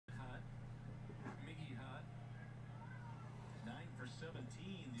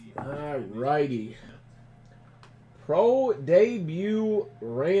Alrighty. Pro debut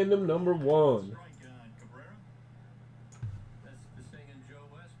random number 1.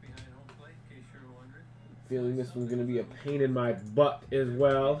 Feeling this one's going to be a pain in my butt as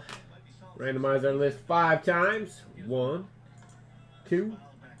well. Randomize our list 5 times. 1, 2,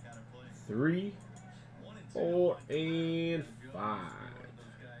 3, 4, and 5.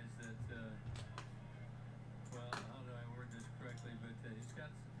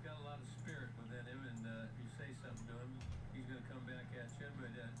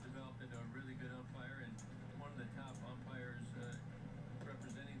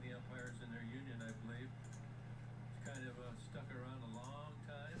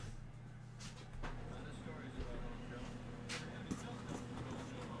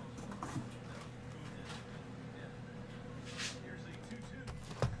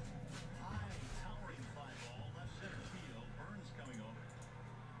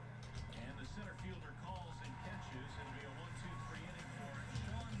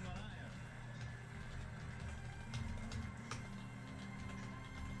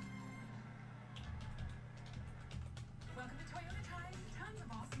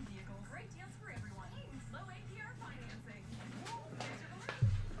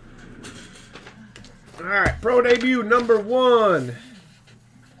 All right, pro debut number 1.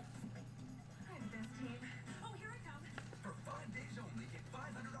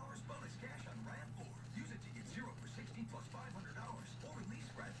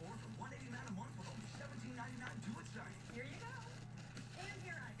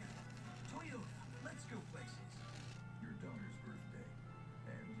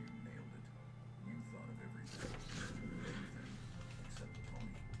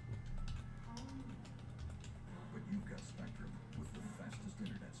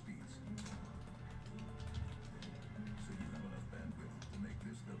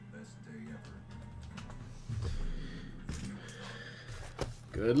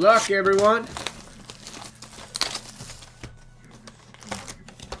 Good luck, everyone.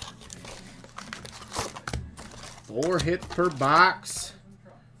 Four hits per box.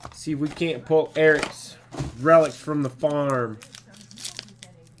 See if we can't pull Eric's relics from the farm.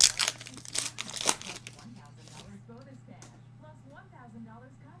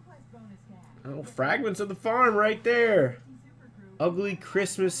 Oh, fragments of the farm right there. Ugly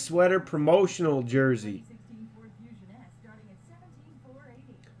Christmas sweater promotional jersey.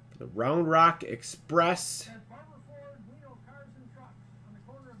 The Round Rock Express.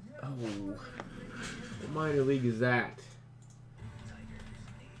 Oh, what minor league is that?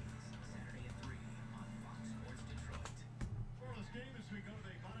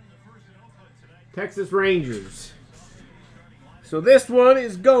 Texas Rangers. So this one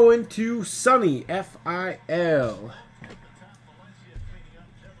is going to Sonny, F-I-L.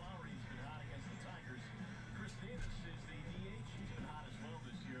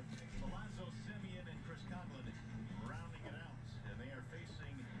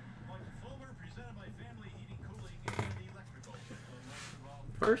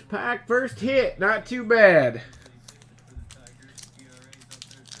 First pack, first hit. Not too bad.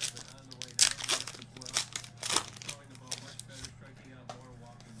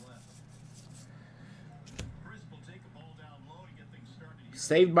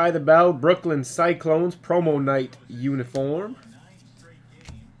 Saved by the Bell, Brooklyn Cyclones promo night uniform.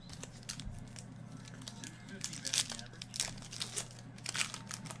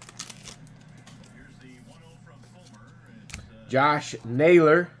 Josh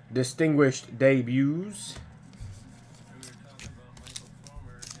Naylor, distinguished debuts.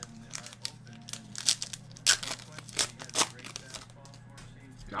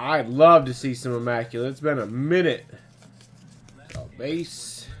 I'd love to see some immaculate. It's been a minute. So base.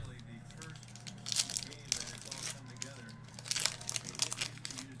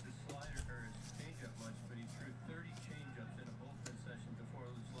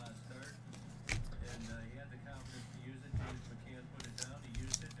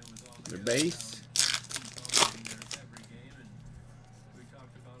 The base.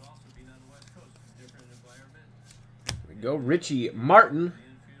 There we go. Richie Martin,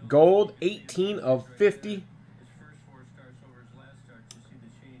 gold, 18 of 50.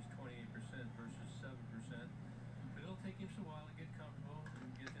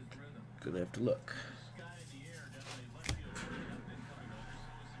 Gonna have to look.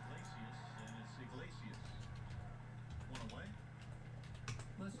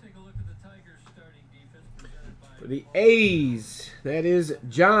 For the A's, that is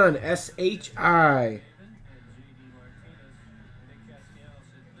John, S-H-I.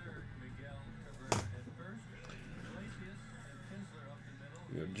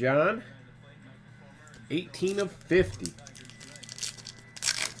 John. 18 of 50.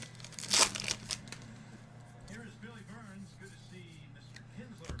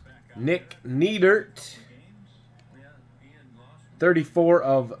 Nick Neidert. 34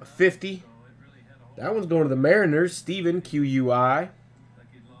 of 50. That one's going to the Mariners. Steven, QUI.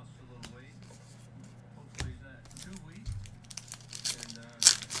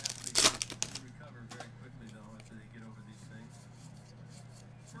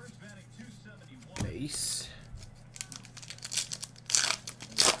 Base.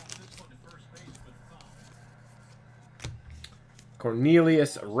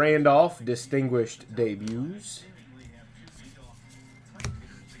 Cornelius Randolph, distinguished debuts.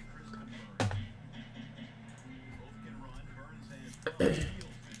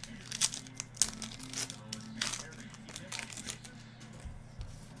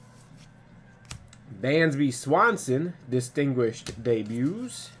 Dansby Swanson, distinguished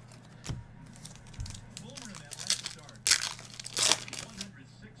debuts.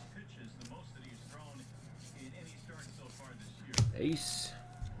 Ace.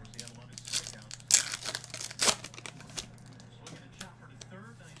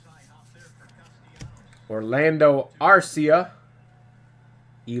 Orlando Arcia,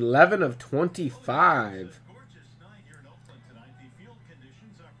 11 of 25.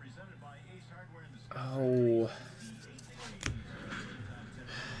 Oh.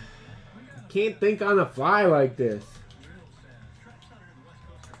 Can't think on the fly like this.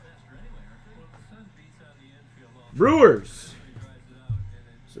 Brewers.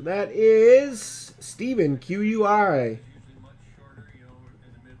 So that is Steven, QUI.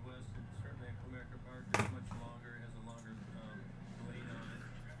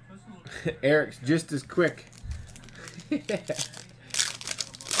 Eric's just as quick.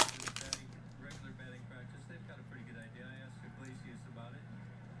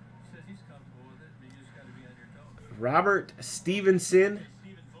 Robert Stevenson,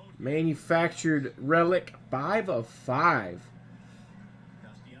 manufactured relic, 5 of 5.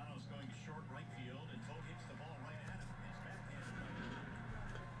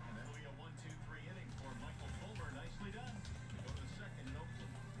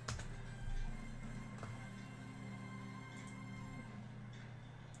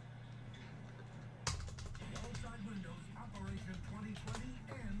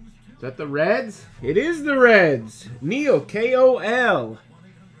 Is that the Reds? It is the Reds. Neil, KOL.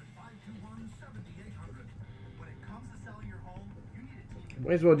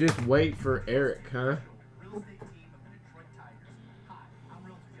 Might as well just wait for Eric, huh?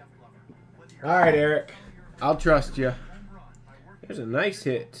 Alright, Eric. I'll trust you. There's a nice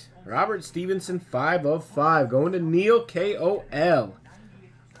hit. Robert Stevenson, 5 of 5. Going to Neil, KOL.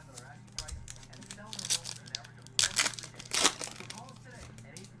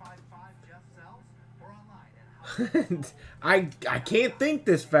 I can't think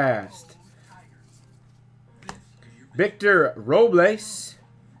this fast. Victor Robles,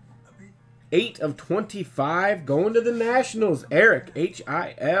 8 of 25, going to the Nationals. Eric,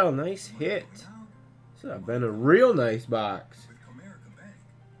 HIL, nice hit. This has been a real nice box.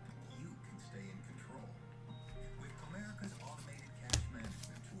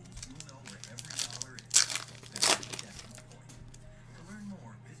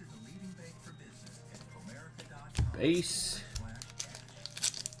 Base.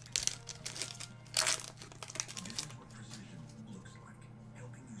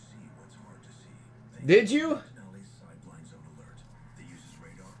 Did you?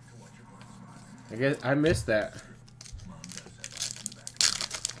 I guess I missed that.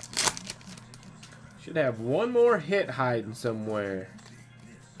 Should have one more hit hiding somewhere.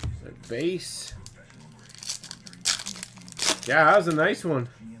 Base. Yeah, that was a nice one.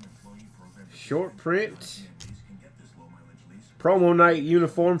 Short print. Promo night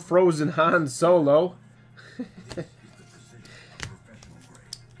uniform, Frozen Han Solo.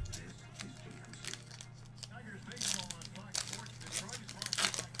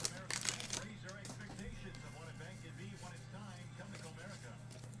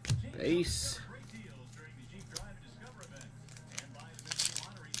 Base.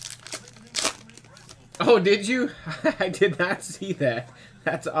 Oh, did you? I did not see that.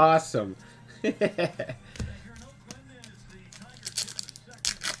 That's awesome.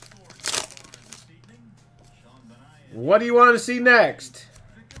 What do you want to see next?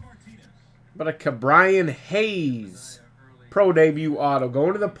 But a Cabrian Hayes pro debut auto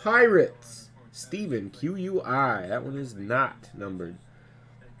going to the Pirates. Steven, QUI. That one is not numbered.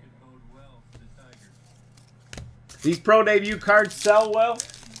 These pro debut cards sell well.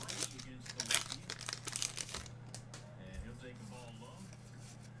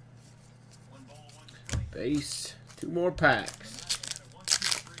 Base. 2 more packs.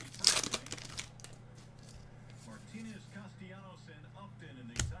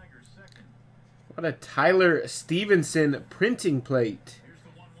 What a Tyler Stevenson printing plate.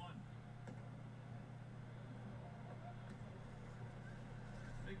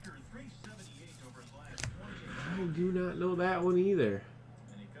 I do not know that one either.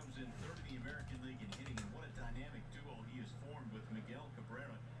 And he comes in third in the American League in hitting, and what a dynamic duo he has formed with Miguel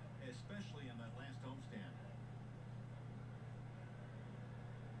Cabrera, especially on that last homestand.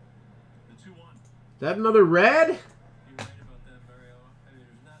 The 2-1. Is that another red? You're right about that, Mario. I mean,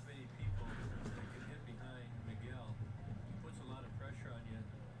 there's not many people that can hit behind Miguel. He puts a lot of pressure on you,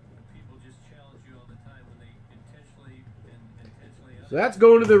 and people just challenge you all the time when they intentionally. So that's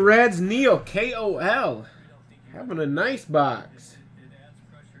going to the Reds. Neil, KOL. Having a nice box. It adds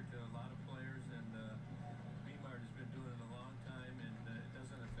pressure to a lot of players, and B-Mart has been doing it a long time, and it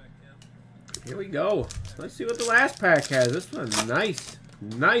doesn't affect him. Here we go. Let's see what the last pack has. This one, nice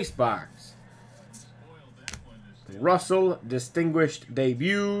box. Russell distinguished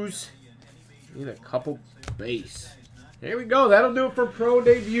debuts. Need a couple base. Here we go. That'll do it for Pro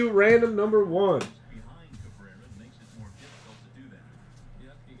Debut random number 1.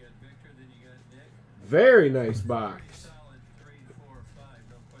 Very nice box. Solid 3, 4, 5,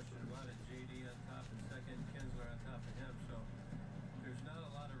 no question about it. JD on top and second, Kinsler on top of him, so there's not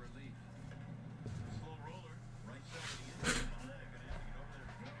a lot of relief. Slow roller, right side of the infield. Gonna have to get over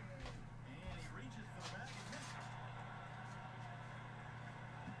there. And he reaches for the bag and misses.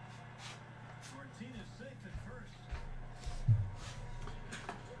 Martinez safe at first.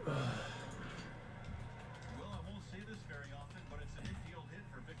 Well, I won't see this very often, but it's an infield hit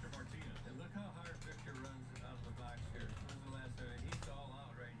for Victor Martinez. And look how hard Victor runs out of the box here. When's the last time? He's all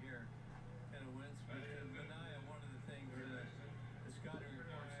out right here. Kind of wins. But Benaya, one of the things the scouting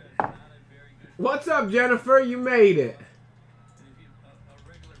report says not a very good. What's up, Jennifer? You made it. And if a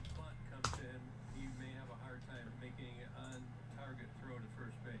regular bunt comes to him, he may have a hard time making an on-target throw to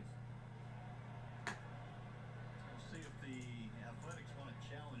first base. We'll see if the Athletics want to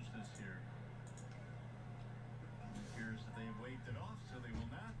challenge this here. It appears that they waved it off, so they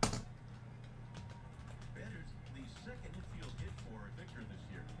will not. Better's the second infield hit for Victor this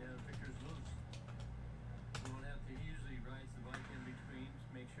year. Yeah, Victor's loose. He won't have to. He usually rides the bike in between to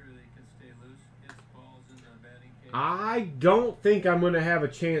make sure they can stay loose. Hits balls in the batting cage. I don't think I'm going to have a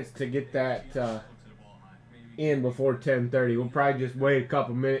chance to get that Looks at the ball high. Maybe in before 10:30. We'll probably just wait a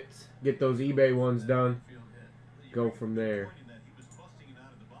couple minutes, get those eBay ones done, field hit. go from there. Pointing that he was busting it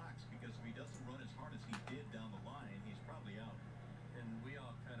out of the box because if he doesn't run as hard as he did down the line, he's probably out. And we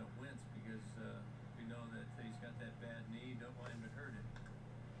all kind of wince because we know that he's got that bad knee. Don't want him to hurt it.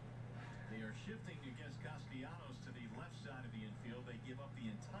 They are shifting against Castellanos to the left side of the infield. They give up the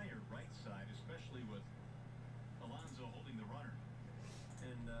entire right side, especially with Alonso holding the runner.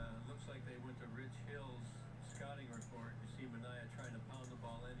 And looks like they went to Rich Hill's scouting report. You see Benaya trying to pound the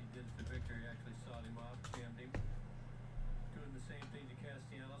ball in. He did it to Victor. He actually sawed him off, jammed him. Doing the same thing to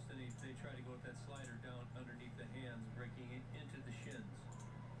Castellanos. Then they try to go with that slider down underneath the hands, breaking it into the shins.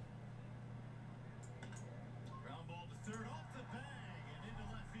 Ground ball to third, off the bag and into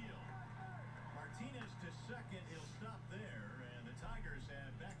left field. Martinez to second. He'll stop there, and the Tigers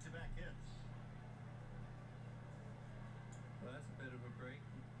have back-to-back hits. Well, that's a bit of a break.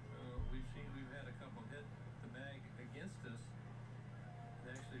 We've had a couple hit the bag against us.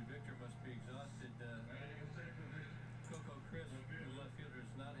 And actually, Victor must be exhausted. Coco Chris, the left fielder,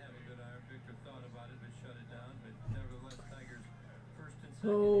 does not have a good arm. Victor thought about it but shut it down. But nevertheless, Tigers first and second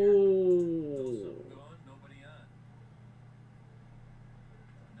here. Oh. Gone, nobody on.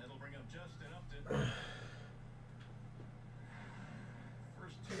 And that'll bring up Justin Upton.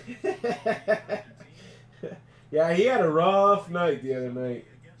 First two. Yeah, he had a rough night the other night.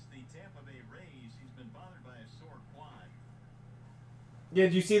 Against the Tampa Bay Rays, he's been bothered by a sore quad. Yeah,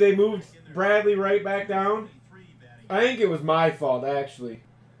 did you see they moved Bradley right back down? I think it was my fault, actually.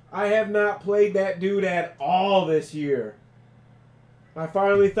 I have not played that dude at all this year. I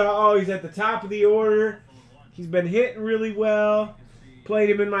finally thought, oh, he's at the top of the order. He's been hitting really well.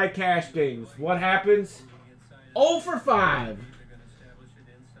 Played him in my cash games. What happens? 0 for 5. They're going to establish it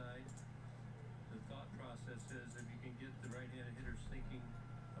inside. The thought process is if you can get the right-handed hitters thinking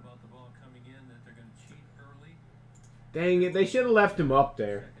about the ball coming in, that they're going to cheat early. Dang it, they should have left him up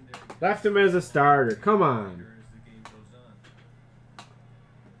there. Left him as a starter. Come on. As the game goes on.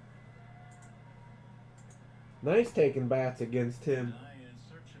 Nice taking bats against him. In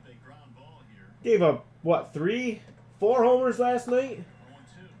search of a ground ball here. Gave up, what, 3, 4 homers last night? 0-2.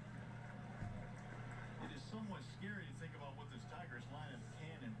 It is somewhat scary to think about what this Tigers lineup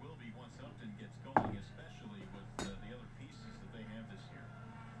can and will be once Upton gets going, especially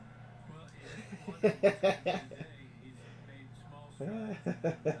I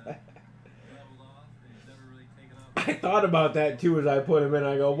thought about that too as I put him in.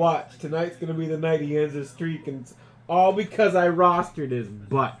 I go, watch, tonight's going to be the night he ends his streak, and it's all because I rostered his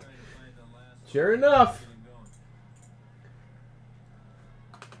butt. Sure enough.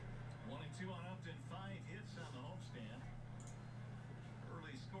 1-2 on Upton, 5 hits on the homestand.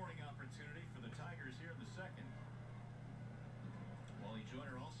 Early scoring opportunity for the Tigers here in the second. Wally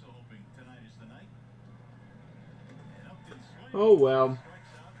Joyner also hoping tonight is the night. And Upton swings. Oh well.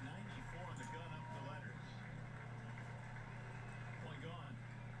 Strikes out 94 on the gun up the letters. One gone.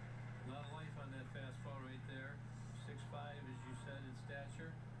 A lot of life on that fastball right there. 6'5", as you said, in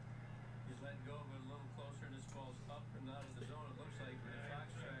stature. He's letting go of it a little closer, and this ball's up and out of the zone. It looks like the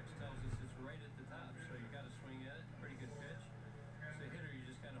Fox Tracks tells us it's right at the top, so you got to swing at it. Pretty good pitch. As a hitter, you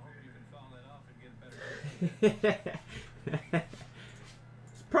just kind of hope you can foul that off and get a better pitch.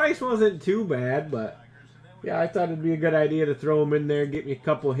 His price wasn't too bad, but yeah, I thought it'd be a good idea to throw him in there, get me a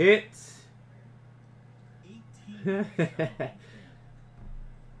couple hits.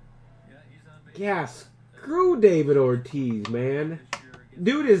 Yeah, screw David Ortiz, man.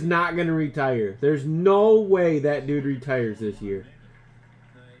 Dude is not going to retire. There's no way that dude retires this year.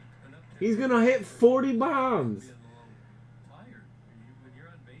 He's going to hit 40 bombs.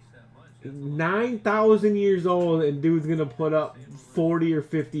 9,000 years old, and dude's going to put up 40 or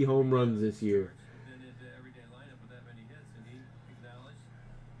 50 home runs this year.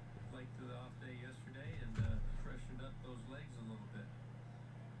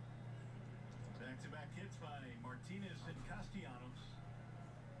 Back-to-back hits by Martinez and Castellanos.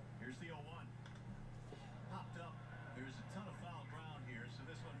 Here's the 0-1. Popped up. There's a ton of foul ground here, so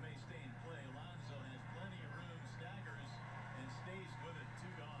this one may stay in play. Alonso has plenty of room, staggers, and stays with it.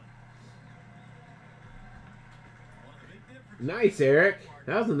 2 gone. One of the big differences. Nice, Eric.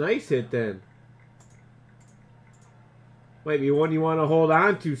 That was a nice hit then. Might be one you want to hold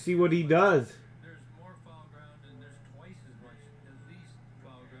on to, see what he does. There's more foul ground, and there's twice as much, at least,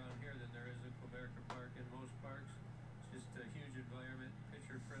 foul ground here than there is in Quebec Park in most parks. It's just a huge environment,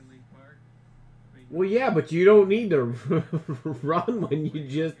 pitcher-friendly park. I mean, Well, yeah, but you don't need to run when you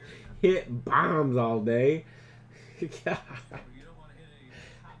just hit bombs all day. you don't want to hit any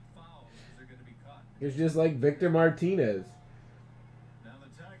top fouls because they're going to be caught. It's just like Victor Martinez. Now the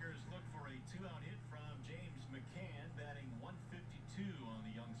Tigers look for a 2-out hit from James McCann, batting 152 on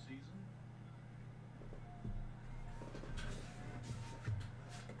the young season.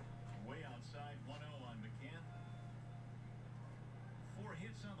 Way outside, 1-0 on McCann. 4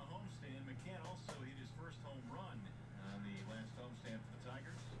 hits on the homestand. McCann also hit his first home run on the last homestand for the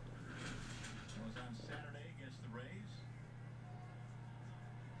Tigers. It was on Saturday against the Rays.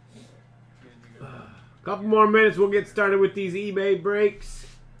 Couple more minutes, we'll get started with these eBay breaks.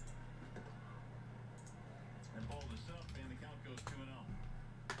 And ball this up, and the count goes 2-0.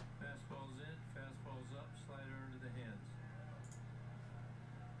 Fastball's in, fastball's up, slider under the hands.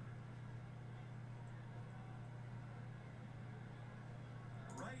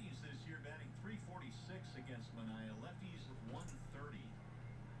 Righties this year batting 346 against Mania. Lefties 130.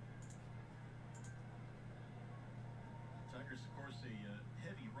 Tigers, of course, a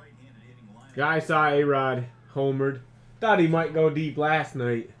heavy right-handed hitting lineup. Guy saw A-Rod homered. Thought he might go deep last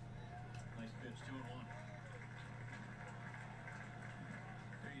night. Nice pitch, 2-1.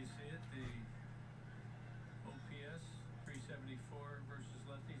 There you see it, the OPS 374 versus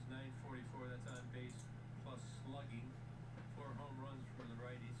lefties 944. That's on base plus slugging. 4 home runs for the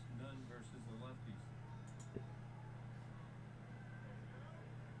righties, none versus the lefties.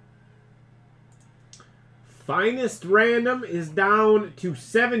 Finest random is down to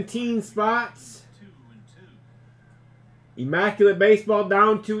 17 spots. 2 and 2. Immaculate Baseball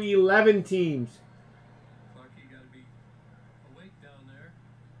down to 11 teams. Clarky got to be awake down there.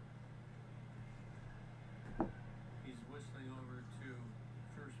 He's whistling over to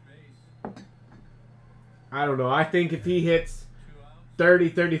first base. I don't know. I think if he hits 2 outs. 30,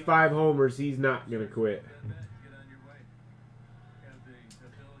 35 homers, he's not going to quit. Get on your way. You have the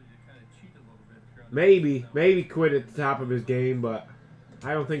ability to kind of cheat a little bit. If you're on the Maybe quit at the top of his game, but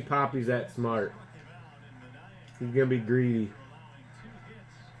I don't think Poppy's that smart. He's going to be greedy.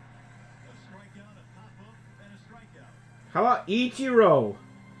 How about Ichiro?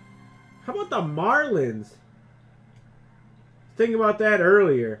 How about the Marlins? Thinking about that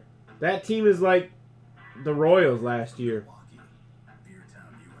earlier. That team is like the Royals last year. Beer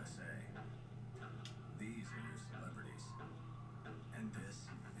Town, USA. These are your celebrities. And this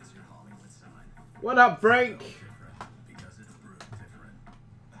is your Hollywood sign. What up, Frank? Different because it's brewed different.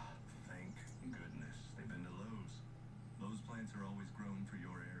 Thank goodness they've been to Lowe's. Lowe's plants are always grown for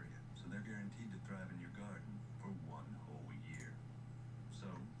your area, so they're guaranteed to thrive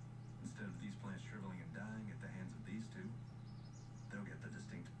shriveling and dying at the hands of these two, they'll get the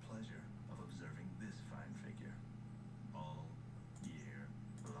distinct pleasure of observing this fine figure all year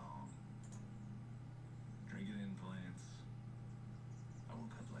long. Drink it in, plants. I will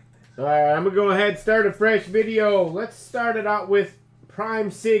cut like this. Alright, I'm going to go ahead and start a fresh video. Let's start it out with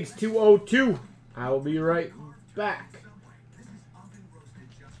Prime Sigs 202. I will be right back.